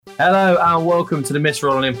Hello and welcome to the Miss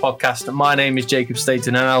Rolling In podcast. My name is Jacob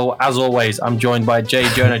Staten, and as always, I'm joined by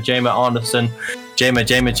Jonah, Arneson,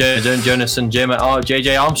 JJ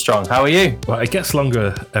Armstrong. How are you? Well, it gets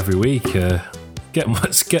longer every week.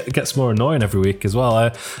 Gets more annoying every week as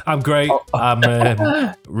well. I'm great.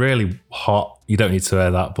 I'm really hot. You don't need to hear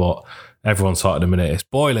that, but everyone's hot in a minute. It's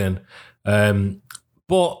boiling.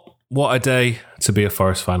 But what a day to be a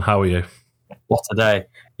Forest fan. How are you? What a day.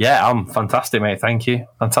 Yeah, I'm fantastic, mate. Thank you.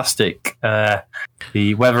 Fantastic.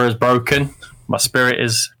 The weather has broken. My spirit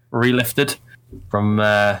is relifted from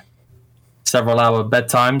several hour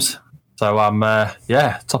bedtimes. So I'm,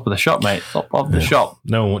 top of the shop, mate. Top of the shop.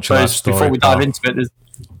 No one watching that story. Before we dive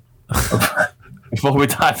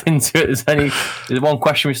into it, there's one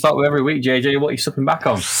question we start with every week, JJ. What are you supping back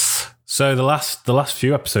on? So the last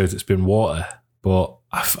few episodes, it's been water, but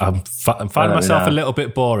I'm finding myself a little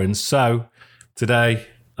bit boring. So today,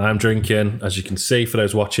 I'm drinking, as you can see for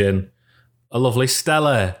those watching, a lovely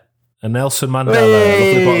Stella, a Nelson Mandela, a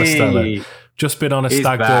lovely bottle of Stella. Just been on a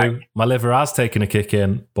stag do. My liver has taken a kick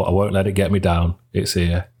in, but I won't let it get me down. It's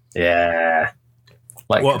here. Yeah.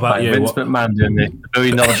 What about you? Vince McMahon doing the $1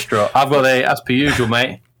 billion straw. I've got as per usual,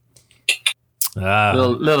 mate.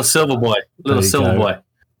 Little silver boy. Little silver boy.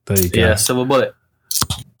 There you go. Yeah, silver bullet.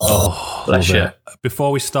 Oh, bless you.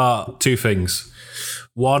 Before we start, two things.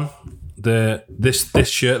 One, this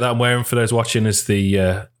shirt that I'm wearing for those watching is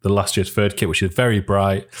the last year's third kit, which is very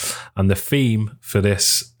bright, and the theme for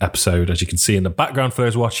this episode, as you can see in the background for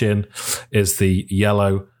those watching, is the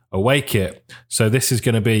yellow away kit. So this is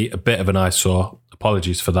going to be a bit of an eyesore.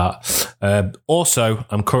 Apologies for that. Also,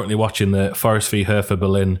 I'm currently watching the Forest v Hertha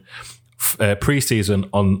Berlin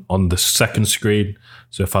pre-season on the second screen.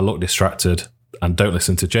 So if I look distracted and don't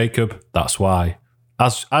listen to Jacob, that's why.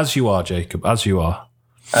 As you are, Jacob, as you are.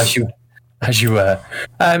 As you were.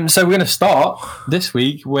 So we're going to start this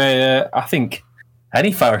week where I think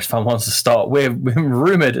any Forest fan wants to start. We're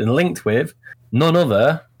rumoured and linked with none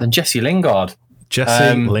other than Jesse Lingard.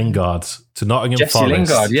 Jesse Lingard to Nottingham Forest. Jesse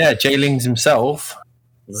Lingard, yeah, Jay Lings himself.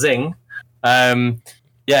 Zing.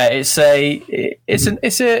 It's a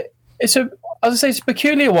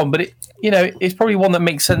peculiar one, but it's probably one that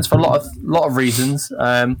makes sense for a lot of reasons.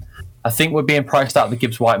 I think we're being priced out of the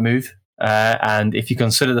Gibbs White move. And if you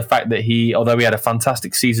consider the fact that although he had a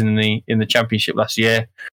fantastic season in the Championship last year,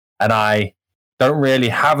 and I don't really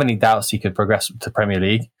have any doubts he could progress to Premier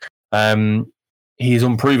League, he's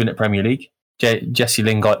unproven at Premier League. Jesse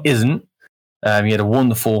Lingard isn't. He had a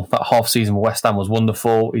wonderful half season with West Ham was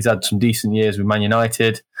wonderful. He's had some decent years with Man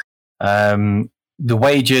United. The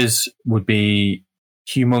wages would be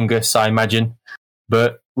humongous, I imagine,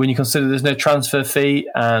 but when you consider there's no transfer fee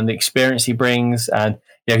and the experience he brings, and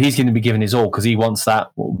he's going to be giving his all because he wants that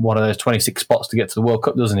one of those 26 spots to get to the World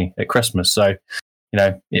Cup, doesn't he, at Christmas? So,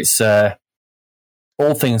 it's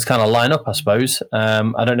all things kind of line up, I suppose.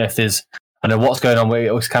 I don't know what's going on. It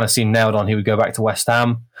always kind of seemed nailed on. He would go back to West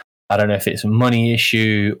Ham. I don't know if it's a money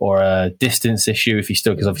issue or a distance issue. If he's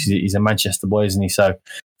still, because obviously he's a Manchester boy, isn't he? So if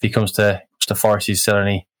he comes to Forest, he's still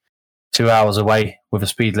only 2 hours away with a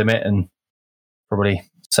speed limit and probably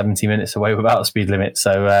 70 minutes away without a speed limit.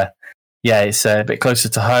 So, it's a bit closer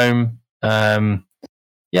to home.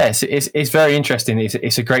 It's very interesting.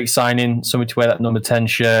 It's a great signing. Somebody to wear that number 10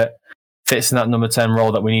 shirt, fits in that number 10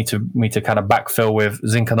 role that we need to kind of backfill with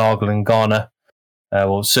Zinkernagel and Garner.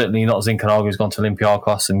 Certainly not Zinkernagel, who's gone to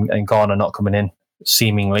Olympiacos, and Garner not coming in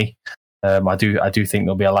seemingly. I do think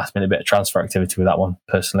there'll be a last minute bit of transfer activity with that one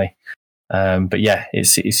personally.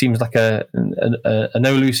 It seems like a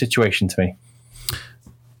no lose situation to me.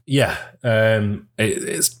 Yeah,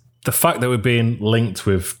 it's the fact that we're being linked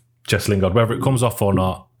with Jesse Lingard, whether it comes off or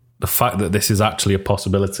not. The fact that this is actually a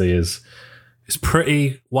possibility is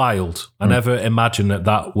pretty wild. I never imagined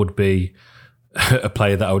that would be a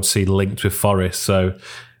player that I would see linked with Forest. So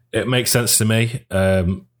it makes sense to me.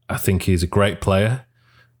 I think he's a great player.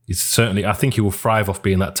 I think he will thrive off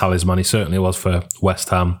being that talisman. He certainly was for West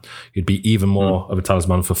Ham. He'd be even more of a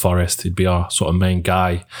talisman for Forest. He'd be our sort of main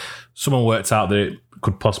guy. Someone worked out that it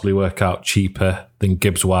could possibly work out cheaper than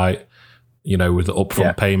Gibbs White, with the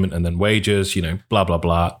upfront payment and then wages, blah, blah,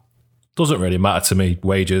 blah. Doesn't really matter to me,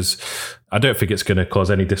 wages. I don't think it's going to cause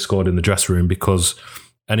any discord in the dressing room because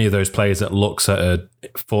any of those players that looks at a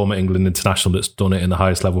former England international that's done it in the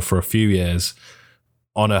highest level for a few years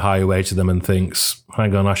on a higher wage to them and thinks,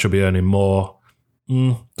 hang on, I should be earning more.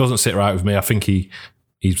 Doesn't sit right with me. I think he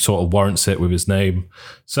sort of warrants it with his name.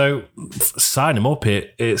 So sign him up.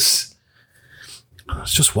 It's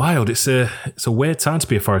just wild. It's a weird time to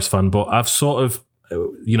be a Forest fan, but I've sort of,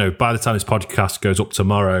 by the time this podcast goes up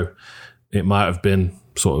tomorrow, it might have been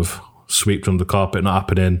sort of swept under the carpet, not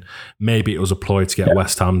happening. Maybe it was a ploy to get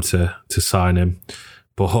West Ham to sign him.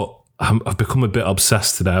 But I've become a bit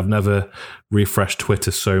obsessed today. I've never refreshed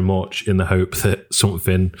Twitter so much in the hope that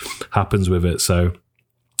something happens with it. So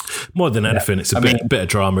more than anything, it's a bit of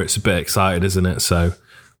drama. It's a bit exciting, isn't it? So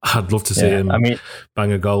I'd love to see him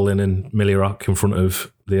bang a goal in Millie Rock in front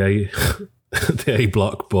of the A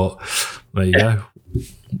block. But there you go.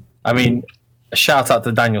 I mean, a shout out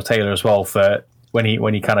to Daniel Taylor as well for when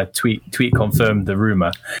he kind of tweet confirmed the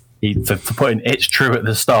rumor. For putting "it's true" at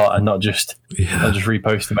the start and not just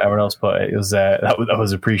reposting what everyone else put. It was that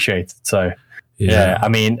was appreciated. So I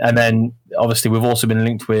mean, and then obviously we've also been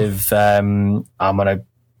linked with Emmanuel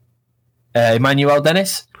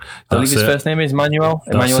Dennis. I believe his first name is Emmanuel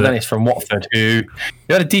Dennis from Watford, who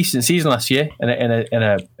had a decent season last year in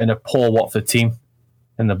a poor Watford team,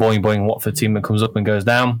 in the boing Watford team that comes up and goes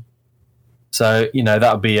down. So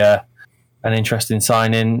that would be an interesting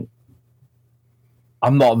signing.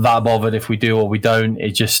 I'm not that bothered if we do or we don't.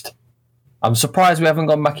 I'm surprised we haven't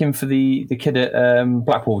gone back in for the kid at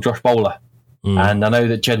Blackpool, Josh Bowler. And I know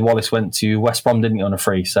that Jed Wallace went to West Brom, didn't he, on a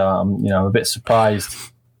free? So I'm a bit surprised.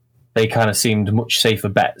 They kind of seemed much safer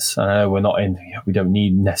bets. I know we don't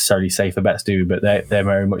need necessarily safer bets, do we? But they're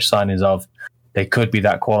very much signings of they could be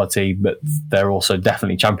that quality, but they're also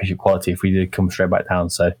definitely championship quality if we did come straight back down.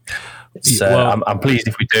 So I'm pleased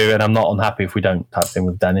if we do, and I'm not unhappy if we don't, type thing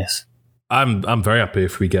with Dennis. I'm very happy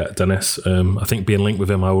if we get Dennis. I think being linked with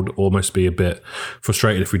him, I would almost be a bit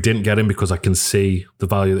frustrated if we didn't get him, because I can see the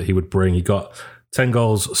value that he would bring. He got 10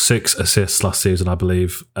 goals, 6 assists last season, I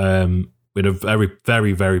believe, with a very,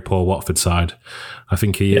 very, very poor Watford side. I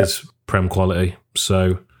think he is Prem quality.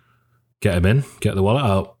 So get him in, get the wallet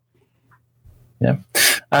out. Yeah.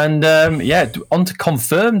 And on to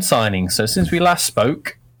confirmed signings. So since we last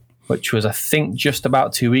spoke, which was I think just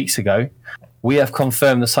about 2 weeks ago, we have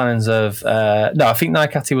confirmed the signings of... I think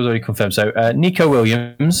Naikati was already confirmed. So Nico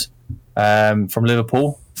Williams from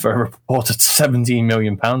Liverpool for a reported £17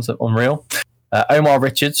 million. Unreal. Omar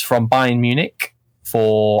Richards from Bayern Munich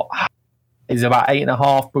is about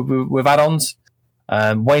 8.5 with add-ons.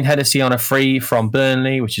 Wayne Hennessy on a free from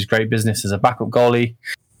Burnley, which is great business as a backup goalie.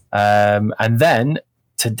 And then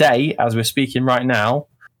today, as we're speaking right now,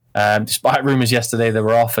 despite rumours yesterday that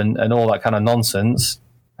were off and all that kind of nonsense,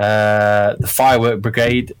 the Firework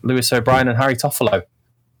Brigade, Lewis O'Brien and Harry Toffolo.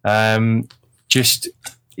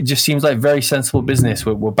 It just seems like very sensible business.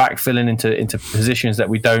 We're backfilling into positions that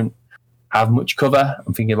we don't have much cover.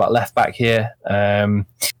 I'm thinking about left back here.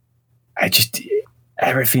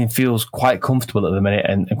 Everything feels quite comfortable at the minute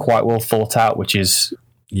and quite well thought out, which is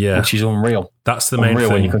unreal. That's the main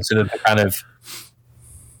thing when you consider the kind of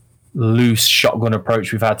loose shotgun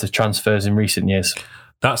approach we've had to transfers in recent years.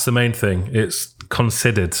 That's the main thing. It's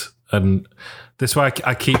considered. And this is why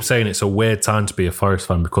I keep saying it's a weird time to be a Forest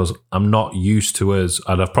fan, because I'm not used to us,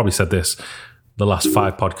 and I've probably said this the last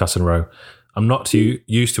 5 podcasts in a row, I'm not too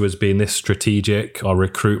used to us being this strategic. Our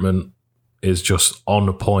recruitment is just on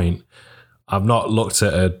the point. I've not looked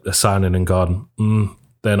at a signing and gone,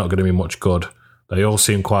 they're not going to be much good. They all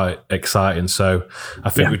seem quite exciting. So I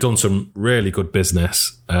think we've done some really good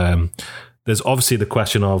business. There's obviously the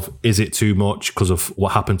question of, is it too much because of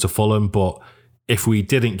what happened to Fulham? But if we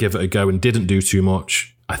didn't give it a go and didn't do too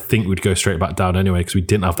much, I think we'd go straight back down anyway, because we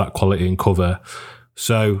didn't have that quality and cover.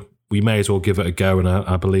 So we may as well give it a go. And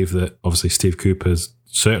I believe that obviously Steve Cooper's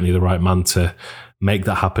certainly the right man to make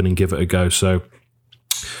that happen and give it a go. So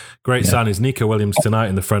great signings. Nico Williams tonight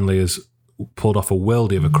in the friendly has pulled off a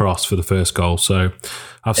worldie of a cross for the first goal. So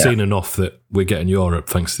I've seen enough that we're getting Europe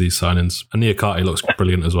thanks to these signings. And Niakate looks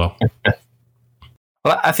brilliant as well.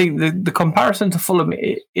 Well, I think the comparison to Fulham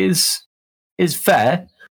is fair.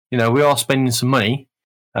 We are spending some money.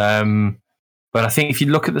 But I think if you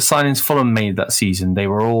look at the signings Fulham made that season, there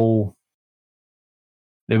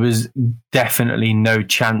was definitely no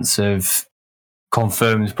chance of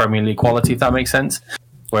confirmed Premier League quality, if that makes sense.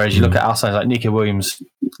 Whereas you look at our signings like Nico Williams,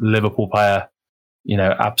 Liverpool player,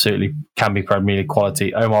 absolutely can be Premier League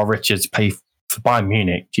quality. Omar Richards paid for Bayern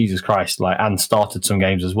Munich, Jesus Christ, and started some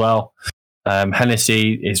games as well.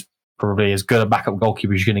 Hennessy is probably as good a backup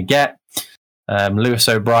goalkeeper as you're going to get. Lewis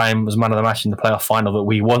O'Brien was man of the match in the playoff final that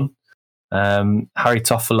we won. Harry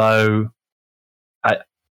Toffolo,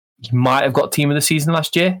 he might have got team of the season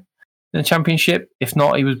last year in the Championship. If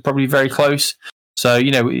not, he was probably very close. So,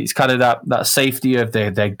 it's kind of that safety of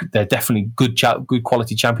they're definitely good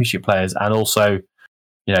quality Championship players, and also,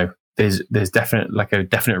 there's a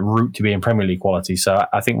definite route to being Premier League quality. So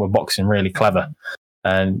I think we're boxing really clever.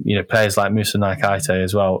 And, players like Moussa Naikate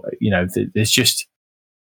as well,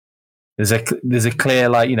 there's there's a clear,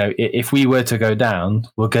 like, you know, if we were to go down,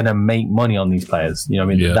 we're going to make money on these players. You know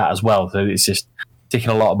what I mean? That as well. So it's just ticking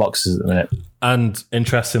a lot of boxes at the minute. And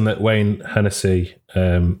interesting that Wayne Hennessy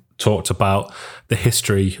talked about the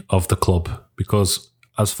history of the club, because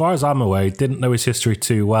as far as I'm aware, he didn't know his history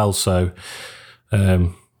too well. So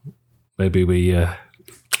maybe we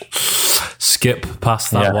skip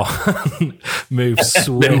past that one, move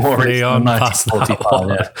swiftly on past that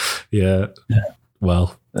one. Yeah.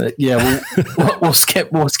 Well, we'll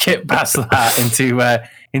skip past that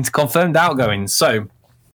into confirmed outgoings. So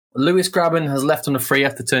Lewis Grabban has left on a free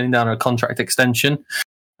after turning down a contract extension.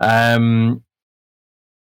 Not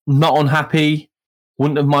unhappy.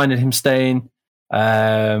 Wouldn't have minded him staying.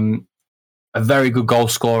 A very good goal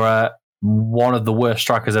scorer. One of the worst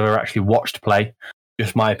strikers I've ever actually watched play.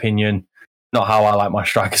 Just my opinion. Not how I like my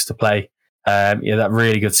strikers to play. That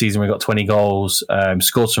really good season where he got 20 goals.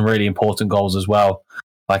 Scored some really important goals as well.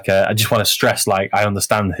 Like, I just want to stress, like, I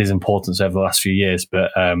understand his importance over the last few years,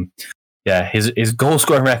 but his goal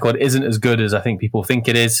scoring record isn't as good as I think people think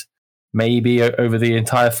it is. Maybe over the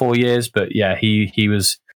entire 4 years, but yeah, he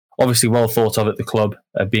was obviously well thought of at the club,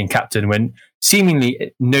 being captain when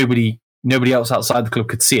seemingly nobody else outside the club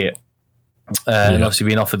could see it. And obviously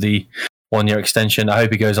being offered the 1 year extension. I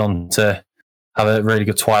hope he goes on to have a really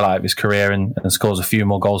good twilight of his career and scores a few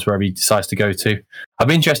more goals wherever he decides to go to. I'd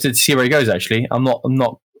be interested to see where he goes. Actually, I'm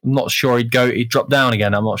not sure he'd drop down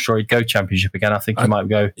again. I'm not sure he'd go Championship again. I think he might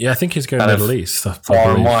go. Yeah, I think he's going Middle East,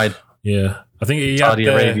 far and wide. Yeah, I think he had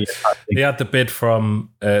the bid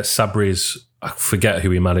from Sabri's. I forget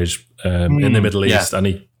who he managed in the Middle East, and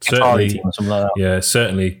he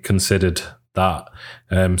certainly considered that.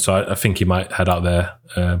 So I think he might head out there,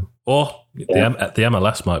 or the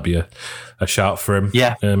MLS might be a shout for him.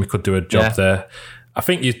 Yeah, he could do a job there. I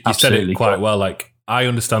think you said it quite well. Like, I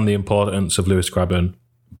understand the importance of Lewis Grabban,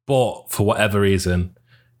 but for whatever reason,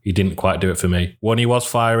 he didn't quite do it for me. When he was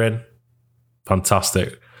firing,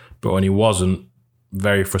 fantastic, but when he wasn't,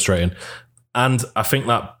 very frustrating. And I think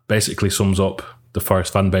that basically sums up the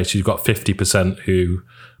Forest fan base. You've got 50% who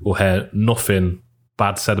will hear nothing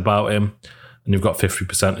bad said about him, and you've got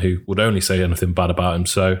 50% who would only say anything bad about him.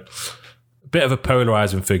 So a bit of a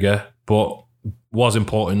polarising figure, but was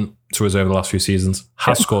important to us over the last few seasons,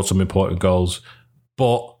 has scored some important goals,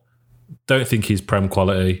 but don't think he's Prem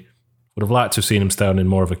quality. Would have liked to have seen him stay on in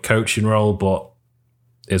more of a coaching role, but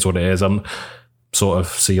is what it is. I'm sort of,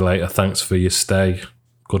 see you later, thanks for your stay,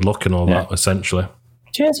 good luck and all that, essentially.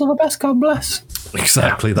 Cheers, all the best, God bless.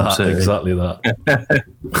 Exactly that.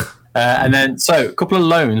 And then, so a couple of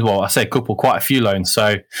loans. Well, I say couple, quite a few loans.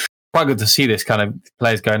 So quite good to see this kind of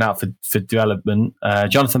players going out for development.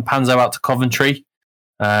 Jonathan Panzo out to Coventry.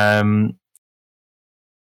 Not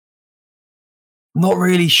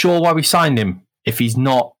really sure why we signed him. Because he's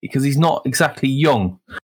not exactly young.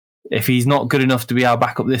 If he's not good enough to be our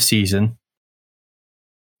backup this season,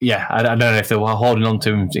 I don't know if they were holding on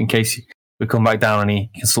to him in case we come back down and he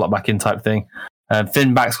can slot back in type thing.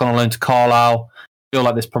 Finn Back's gone on loan to Carlisle. I feel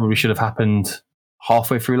like this probably should have happened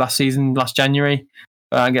halfway through last January.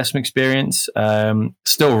 And get some experience.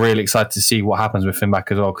 Still really excited to see what happens with Finn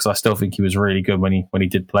Back as well, because I still think he was really good when he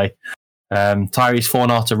did play. Tyrese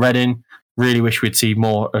Fornah to Reading. Really wish we'd seen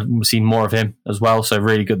more of him as well. So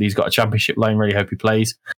really good that he's got a Championship loan. Really hope he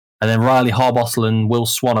plays. And then Riley Harbottle and Will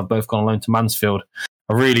Swan have both gone on loan to Mansfield.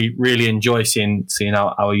 I really, really enjoy seeing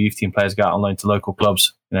our youth team players go out on loan to local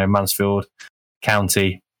clubs. You know, Mansfield,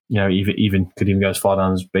 County. You know, even could even go as far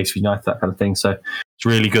down as Base United, that kind of thing. So it's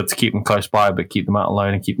really good to keep them close by, but keep them out on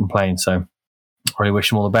loan and keep them playing. So I really wish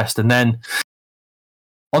them all the best. And then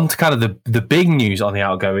on to kind of the big news on the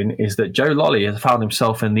outgoing is that Joe Lolly has found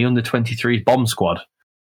himself in the under-23 bomb squad,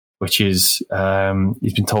 which is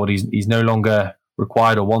he's been told he's no longer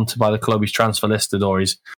required or wanted by the club. He's transfer listed, or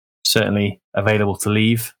he's certainly available to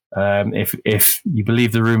leave. If you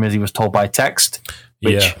believe the rumours, he was told by text.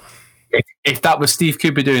 Which, if that was Steve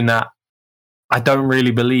Cooper doing that, I don't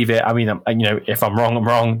really believe it. I mean, if I'm wrong, I'm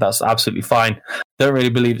wrong. That's absolutely fine. Don't really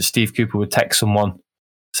believe that Steve Cooper would text someone,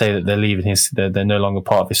 say that they're leaving they're no longer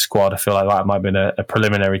part of his squad. I feel like that might have been a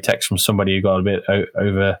preliminary text from somebody who got a bit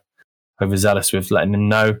overzealous with letting him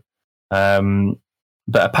know.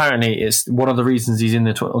 But apparently, it's one of the reasons he's in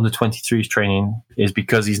the under 23s training is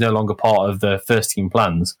because he's no longer part of the first team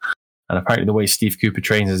plans. And apparently, the way Steve Cooper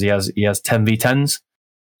trains is he has 10v10s.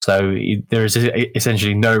 So there is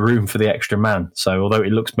essentially no room for the extra man. So although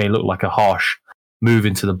it may look like a harsh move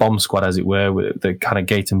into the bomb squad, as it were, with the kind of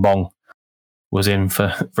Gaten Bong was in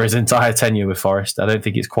for his entire tenure with Forest, I don't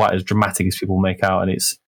think it's quite as dramatic as people make out. And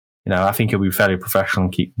it's, I think he'll be fairly professional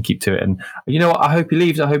and keep to it. And you know what? I hope he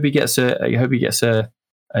leaves. I hope he gets a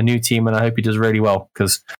a new team, and I hope he does really well,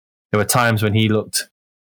 because there were times when he looked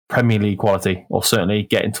Premier League quality, or certainly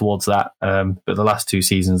getting towards that. But the last 2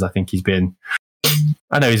 seasons, I think he's been...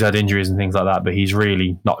 I know he's had injuries and things like that, but he's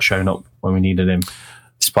really not shown up when we needed him,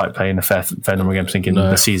 despite playing a fair number of games, thinking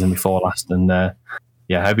the season before last. And I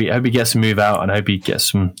hope he gets a move out, and I hope he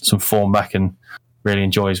gets some form back and really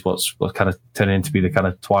enjoys what's kind of turning into be the kind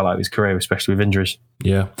of twilight of his career, especially with injuries.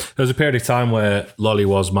 Yeah. There was a period of time where Lolly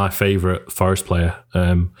was my favourite Forest player.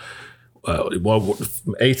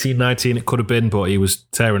 18, 19 it could have been, but he was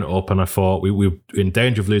tearing it up, and I thought we were in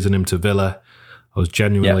danger of losing him to Villa. I was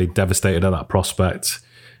genuinely devastated at that prospect.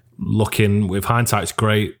 Looking with hindsight, it's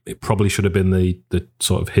great. It probably should have been the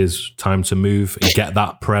sort of his time to move and get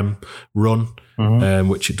that Prem run,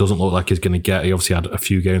 which it doesn't look like he's going to get. He obviously had a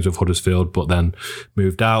few games with Huddersfield, but then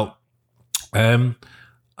moved out. Sad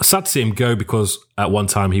to see him go, because at one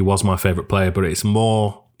time he was my favourite player, but it's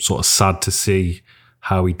more sort of sad to see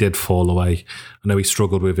how he did fall away. I know he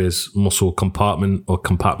struggled with his muscle compartment,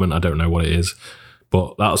 I don't know what it is,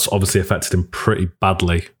 but that's obviously affected him pretty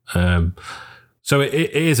badly. So it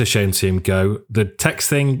is a shame to see him go. The text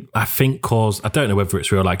thing, I think, caused... I don't know whether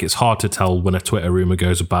it's real. Like, it's hard to tell when a Twitter rumour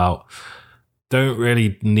goes about. Don't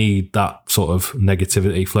really need that sort of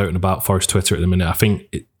negativity floating about Forest Twitter at the minute. I think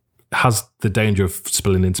it has the danger of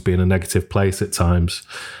spilling into being a negative place at times.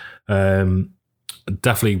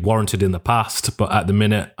 Definitely warranted in the past, but at the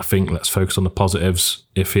minute, I think let's focus on the positives.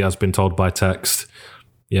 If he has been told by text,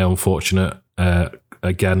 unfortunate.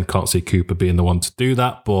 Again, can't see Cooper being the one to do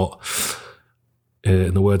that, but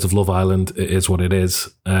in the words of Love Island, it is what it is.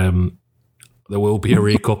 There will be a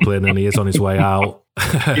recoupling, and he is on his way out.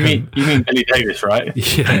 You mean Billy Davies, right?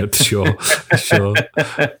 Yeah, sure.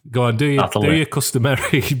 Go on, do your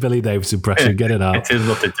customary Billy Davies impression. Get it out. It is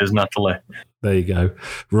what it is, Natalie. There you go.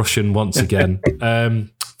 Russian once again.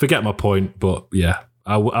 Forget my point, but yeah,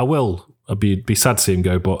 I will. I'd be sad to see him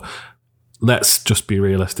go, but let's just be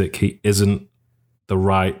realistic. He isn't the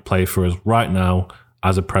right player for us right now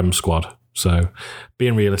as a Prem squad. So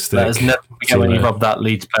being realistic. Let's never forget when you robbed that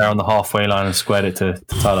Leeds player on the halfway line and squared it to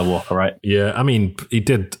Tyler Walker, right? Yeah, I mean, he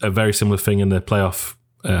did a very similar thing in the playoff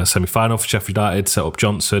semi-final for Sheffield United, set up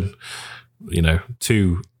Johnson.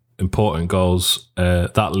 2 important goals.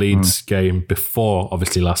 That Leeds game before,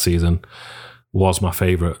 obviously, last season was my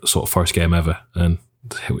favourite sort of Forest game ever. And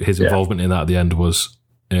his involvement in that at the end was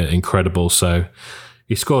incredible. So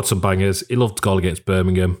he scored some bangers. He loved the goal against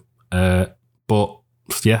Birmingham. But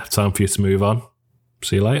yeah, time for you to move on.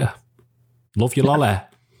 See you later. Love you, Lolly.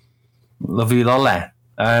 Love you, Lolly.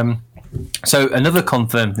 So another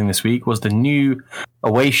confirmed thing this week was the new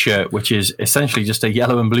away shirt, which is essentially just a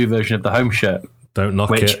yellow and blue version of the home shirt. Don't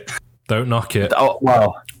knock it. Don't knock it. Oh,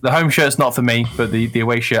 well, the home shirt's not for me, but the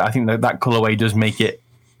away shirt, I think that colourway does make it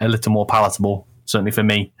a little more palatable, certainly for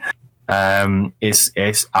me.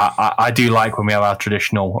 I do like when we have our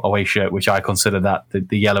traditional away shirt, which I consider that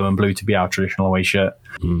the yellow and blue to be our traditional away shirt,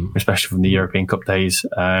 especially from the European Cup days.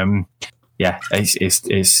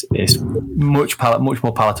 It's much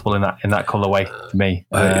more palatable in that colourway to me.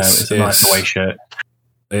 It's a nice away shirt.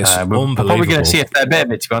 It's unbelievable. We're probably going to see a fair bit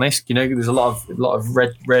of it, to be honest. There's a lot of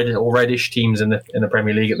red or reddish teams in the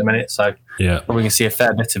Premier League at the minute, so probably going to see a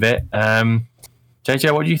fair bit of it.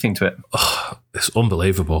 JJ, what do you think to it? Oh, it's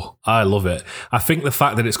unbelievable. I love it. I think the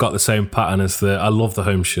fact that it's got the same pattern as I love the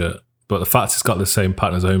home shirt, but the fact it's got the same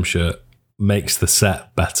pattern as the home shirt makes the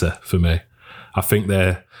set better for me. I think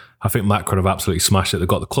Macron have absolutely smashed it. They've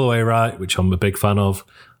got the colourway right, which I'm a big fan of.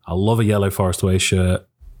 I love a yellow Forest away shirt.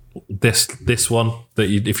 This one,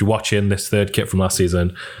 if you're watching, this third kit from last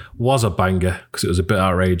season was a banger because it was a bit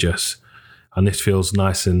outrageous. And this feels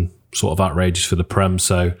nice and sort of outrageous for the Prem.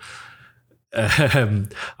 So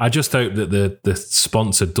I just hope that the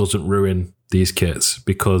sponsor doesn't ruin these kits,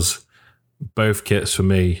 because both kits for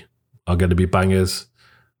me are going to be bangers.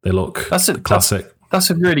 They look classic. That's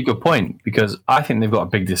a really good point, because I think they've got a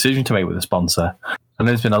big decision to make with the sponsor. And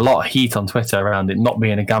there's been a lot of heat on Twitter around it not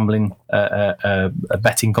being a gambling, a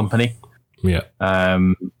betting company. Yeah.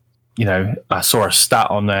 I saw a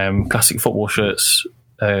stat on Classic Football Shirts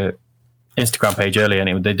Instagram page earlier,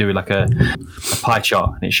 and they do like a pie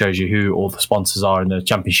chart, and it shows you who all the sponsors are in the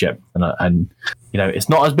championship. And it's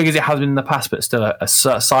not as big as it has been in the past, but still a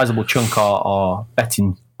sizable chunk are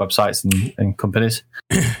betting websites and companies.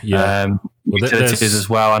 Yeah. Utilities as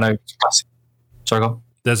well. I know. Sorry, go on.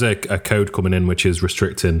 There's a code coming in which is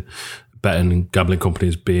restricting betting and gambling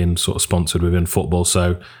companies being sort of sponsored within football.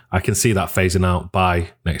 So I can see that phasing out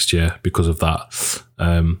by next year because of that.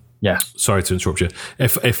 Sorry to interrupt you.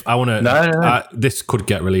 If I want to, this could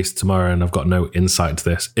get released tomorrow, and I've got no insight into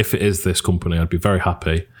this. If it is this company, I'd be very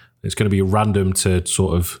happy. It's going to be random to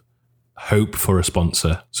sort of hope for a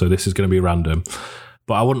sponsor. So this is going to be random.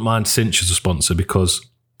 But I wouldn't mind Cinch as a sponsor because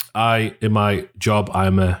in my job,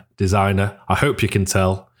 I'm a designer. I hope you can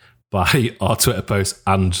tell by our Twitter post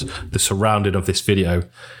and the surrounding of this video.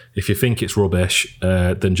 If you think it's rubbish,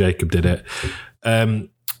 then Jacob did it.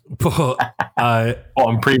 But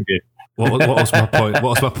on preview. What was my point? What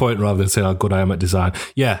was my point rather than saying how good I am at design?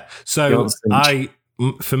 Yeah. So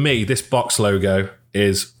for me, this box logo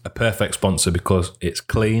is a perfect sponsor because it's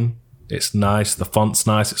clean, it's nice, the font's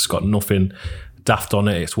nice, it's got nothing daft on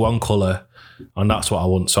it, it's one colour, and that's what I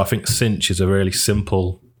want. So I think Cinch is a really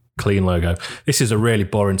simple, clean logo. This is a really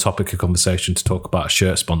boring topic of conversation to talk about a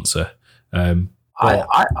shirt sponsor. I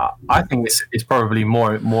think this is probably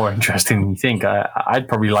more interesting than you think. I'd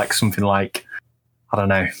probably like something like, I don't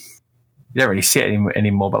know, you don't really see it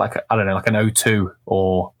anymore, but like, I don't know, like an O2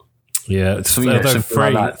 or... Yeah, three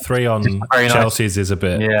on Chelsea's nice. Is a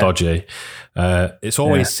bit dodgy. It's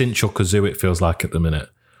always Cinch or Kazoo, it feels like at the minute.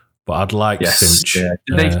 But I'd like Cinch. Yeah.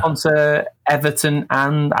 Did they sponsor Everton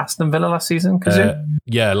and Aston Villa last season, Kazoo?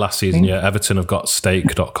 Last season, Everton have got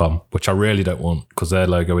Stake.com, which I really don't want because their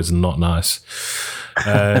logo is not nice.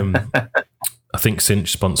 I think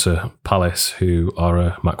Cinch sponsor Palace, who are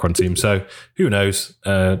a Macron team. So who knows?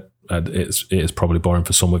 It is probably boring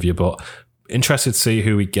for some of you, but interested to see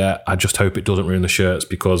who we get. I just hope it doesn't ruin the shirts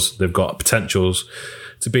because they've got potentials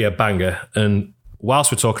to be a banger. And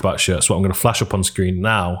whilst we're talking about shirts, what I'm going to flash up on screen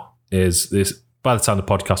now is this. By the time the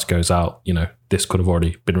podcast goes out, this could have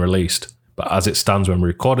already been released. But as it stands when we're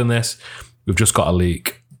recording this, we've just got a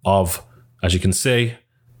leak of, as you can see,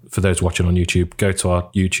 for those watching on YouTube, go to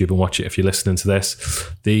our YouTube and watch it if you're listening to this.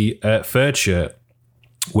 The third shirt,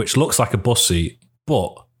 which looks like a bus seat,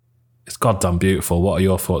 but it's goddamn beautiful. What are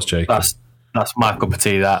your thoughts, Jake? That's my cup of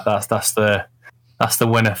tea. That's the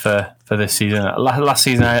winner for this season. Last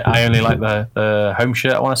season, I only liked the home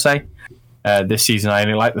shirt, I want to say. This season, I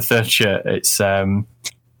only like the third shirt. It's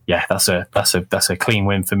that's a clean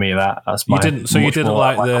win for me. That's my. You didn't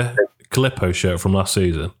like the Calippo shirt from last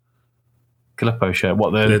season? Calippo shirt? What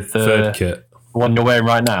the third kit? The one you're wearing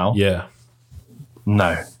right now? Yeah.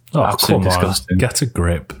 No. Oh, absolutely disgusting. Get a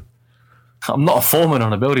grip. I'm not a foreman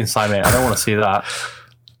on a building site, mate. I don't want to see that.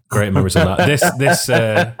 Great memories of that.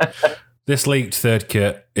 This leaked third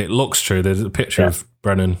kit, it looks true. There's a picture of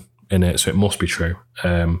Brennan in it, so it must be true.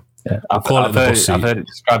 I've heard it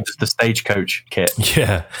described as the stagecoach kit.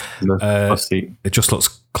 Yeah. It just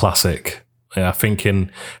looks classic. Yeah, I'm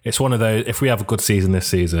thinking it's one of those, if we have a good season this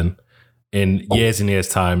season, in years and years'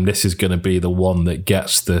 time, this is going to be the one that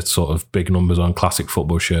gets the sort of big numbers on classic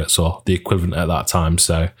football shirts or the equivalent at that time.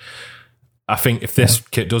 So I think if this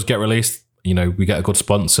kit does get released, we get a good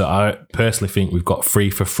sponsor. I personally think we've got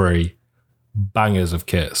free bangers of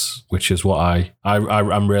kits, which is what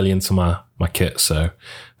I'm really into my kits. So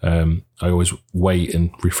I always wait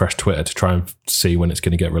and refresh Twitter to try and see when it's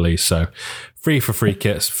going to get released. So free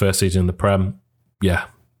kits, first season in the Prem. Yeah,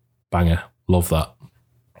 banger. Love that.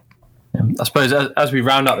 I suppose as we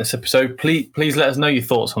round out this episode, please let us know your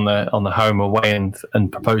thoughts on the home, away,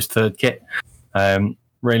 and proposed third kit.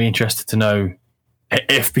 Really interested to know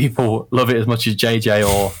if people love it as much as JJ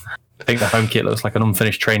or think the home kit looks like an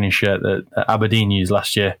unfinished training shirt that Aberdeen used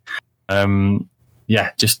last year.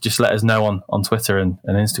 Just let us know on Twitter and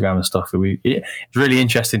Instagram and stuff. It's really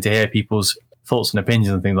interesting to hear people's thoughts and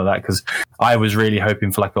opinions and things like that, because I was really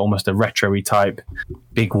hoping for like almost a retro-y type,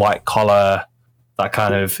 big white collar, that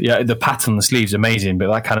kind of, the pattern on the sleeves amazing, but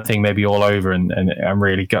that kind of thing maybe all over, and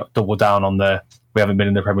really double down on we haven't been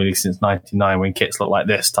in the Premier League since 99 when kits look like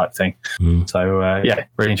this type thing. So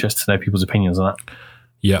really interested to know people's opinions on that.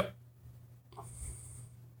 Yep.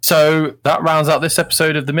 So that rounds out this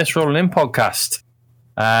episode of the Miss Rolling In podcast.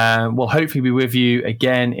 We'll hopefully be with you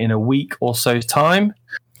again in a week or so's time,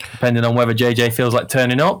 depending on whether JJ feels like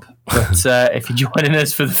turning up. But if you're joining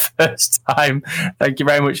us for the first time, thank you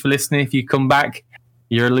very much for listening. If you come back,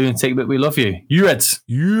 you're a lunatic, but we love you. You Reds.